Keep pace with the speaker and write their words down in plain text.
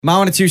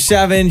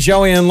My1027,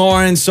 Joey and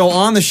Lauren. So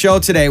on the show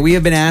today, we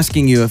have been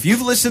asking you, if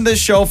you've listened to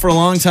this show for a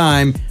long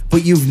time,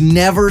 but you've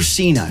never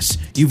seen us,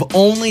 you've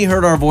only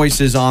heard our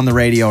voices on the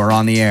radio or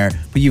on the air,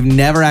 but you've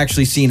never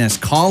actually seen us,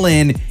 call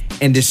in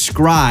and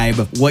describe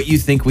what you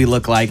think we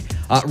look like.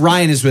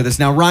 Ryan is with us.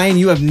 Now, Ryan,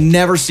 you have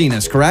never seen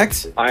us,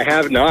 correct? I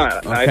have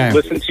not. Okay. I've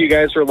listened to you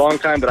guys for a long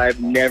time, but I've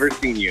never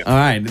seen you. All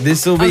right,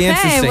 this will be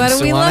interesting. what do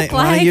so we why look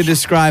don't you like?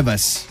 describe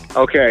us?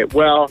 Okay,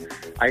 well,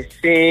 I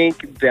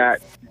think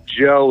that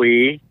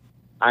Joey,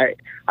 I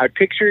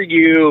picture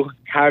you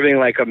having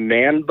like a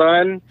man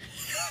bun,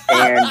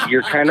 and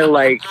you're kind of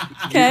like,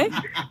 Okay.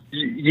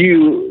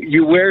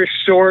 you wear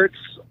shorts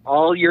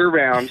all year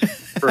round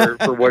for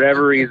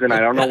whatever reason.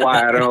 I don't know why.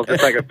 I don't know if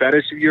it's like a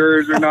fetish of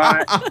yours or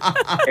not.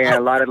 And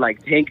a lot of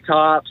like tank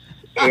tops,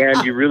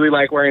 and you really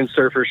like wearing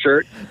surfer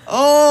shirts.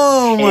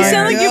 Oh, my You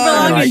sound like you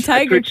God. belong in I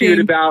Tiger put you at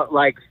King. about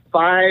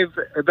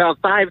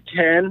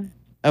 5'10".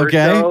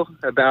 Okay. Or so,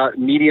 about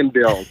medium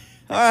build.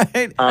 All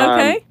right.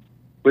 Okay.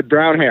 With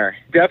brown hair.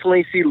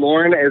 Definitely see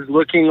Lauren as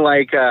looking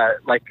like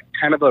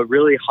kind of a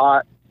really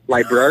hot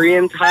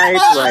librarian type.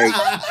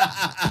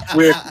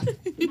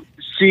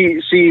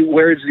 She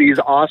wears these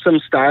awesome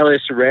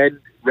stylish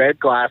red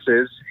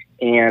glasses,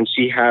 and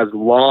she has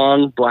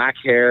long black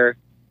hair,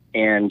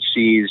 and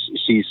she's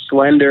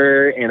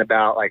slender and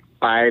about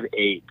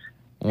 5'8".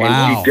 Wow.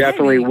 And she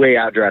definitely way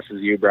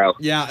outdresses you, bro.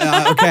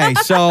 Yeah. Okay.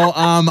 So,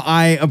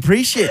 I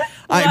appreciate.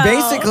 Wow.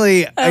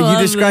 Basically, I you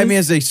love describe me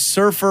this. as a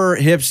surfer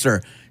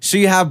hipster. So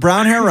you have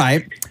brown hair,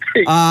 right?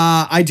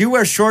 I do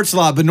wear shorts a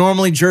lot, but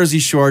normally jersey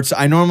shorts.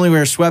 I normally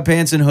wear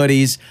sweatpants and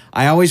hoodies.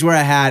 I always wear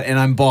a hat, and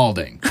I'm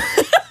balding.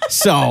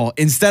 So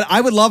instead,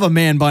 I would love a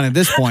man bun at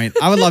this point.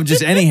 I would love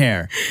just any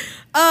hair.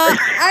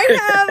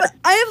 I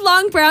have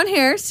long brown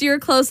hair, so you're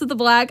close with the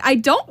black. I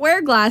don't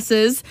wear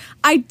glasses.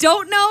 I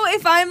don't know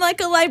if I'm like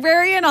a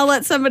librarian. I'll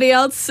let somebody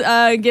else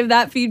give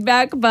that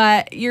feedback,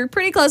 but you're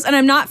pretty close. And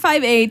I'm not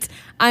 5'8".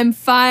 I'm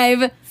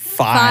 5'5".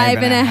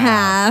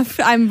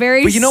 5.5. I'm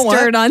very But you know what?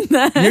 stirred on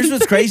that. Here's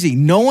what's crazy.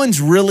 No one's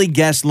really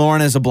guessed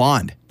Lauren as a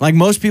blonde. Like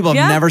most people have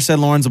Yeah. never said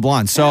Lauren's a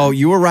blonde. So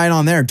you were right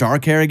on there.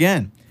 Dark hair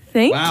again.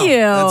 Thank Wow, you.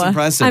 that's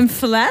impressive. I'm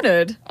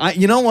flattered.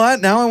 You know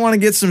what? Now I want to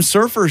get some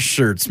surfer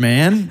shirts,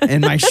 man,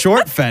 and my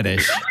short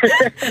fetish.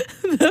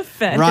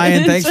 Fetish.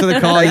 Ryan, thanks for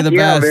the call. You're the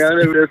Yeah,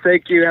 best. man.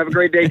 Thank you. Have a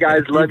great day,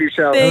 guys. Love your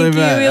show. Thank You're the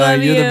you. best. We All right,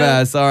 love you're the you.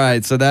 best. All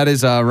right, so that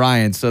is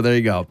Ryan. So there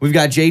you go. We've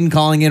got Jaden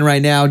calling in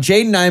right now.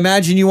 Jaden, I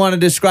imagine you want to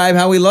describe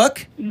how we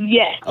look?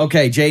 Yes.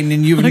 Okay, Jaden,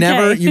 and you've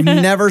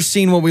never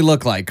seen what we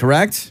look like,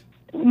 correct?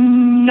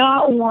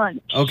 Not once.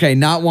 Okay,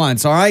 not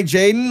once. All right,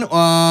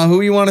 Jaden,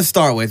 who you want to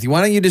start with? Why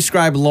don't you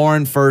describe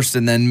Lauren first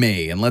and then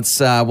me, and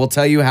we'll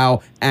tell you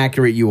how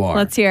accurate you are.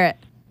 Let's hear it.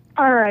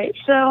 All right.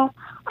 So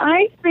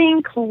I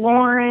think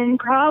Lauren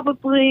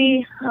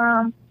probably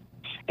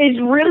is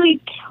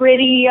really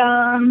pretty,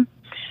 a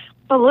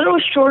little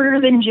shorter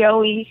than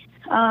Joey.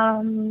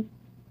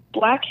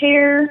 Black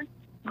hair,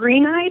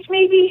 green eyes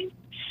maybe.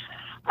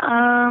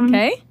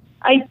 Okay.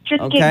 I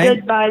just Okay. get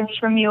good vibes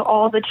from you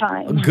all the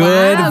time.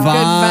 Good Wow,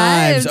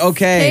 vibes.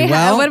 Okay,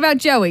 well, what about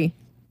Joey?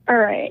 All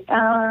right.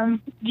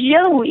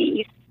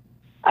 Joey,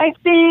 I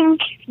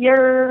think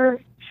you're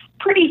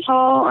pretty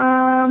tall.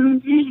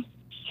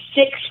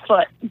 6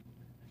 foot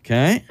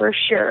okay, for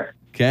sure.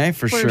 okay,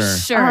 for sure.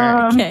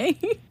 Sure. Okay.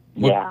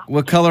 Yeah.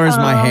 What color is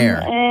my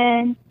hair?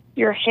 And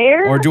your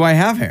hair? Or do I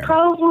have hair?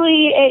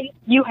 Probably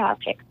you have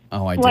hair.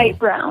 Oh, I do. Light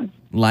brown.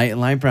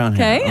 Light brown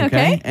hair. Okay,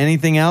 okay.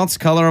 Anything else?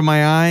 Color of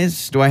my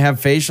eyes? Do I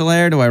have facial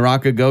hair? Do I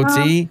rock a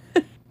goatee?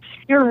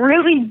 You're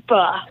really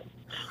buff.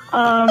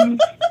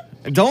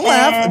 Don't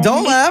laugh.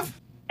 Don't laugh.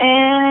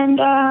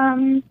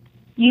 And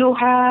you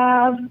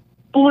have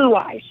blue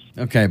eyes.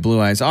 Okay, blue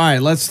eyes. All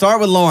right, let's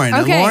start with Lauren.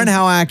 Okay. Lauren,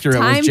 how accurate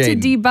Time was to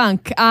Jaden?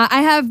 debunk.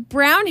 I have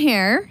brown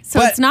hair, so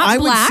But it's not I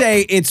black. would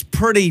say it's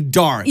pretty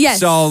dark. Yes.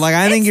 So,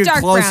 I think it's you're dark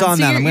close brown, on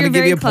so that. I'm you're going to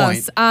give you a very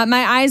point. close.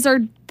 My eyes are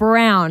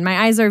brown.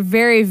 My eyes are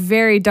very,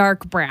 very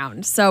dark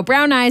brown. So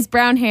brown eyes,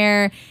 brown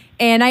hair,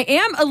 and I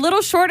am a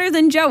little shorter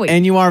than Joey.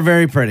 And you are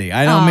very pretty.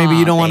 I know Aw, maybe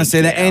you don't want to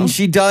thank say that. you. And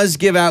she does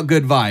give out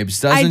good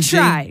vibes, doesn't I she?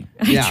 try.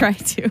 Yeah. I try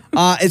to.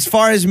 As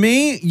far as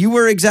me, you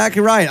were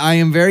exactly right. I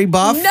am very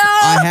buff. No!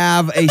 I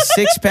have a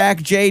six-pack,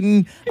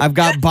 Jaden. I've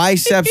got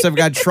biceps. I've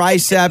got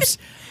triceps.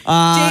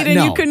 Jaden,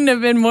 no. you couldn't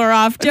have been more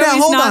off. Now,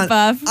 Joey's hold not on.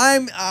 buff.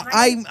 I'm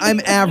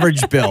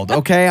average build.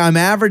 Okay, I'm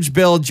average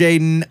build,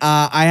 Jaden.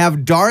 I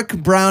have dark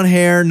brown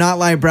hair, not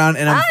light brown,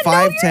 and I'm 5'10". No,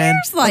 your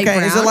hair's light okay,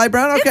 brown. is it light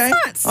brown? Okay,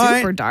 It's not All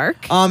super right. dark.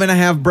 And I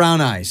have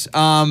brown eyes.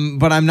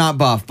 But I'm not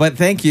buff. But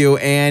thank you.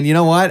 And you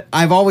know what?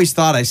 I've always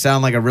thought I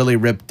sound like a really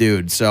ripped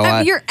dude.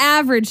 So You're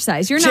average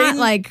size. You're Jaden-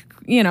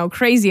 not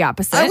crazy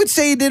opposite. I would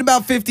say you did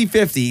about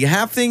 50-50.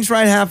 Half things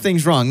right, half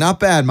things wrong.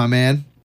 Not bad, my man.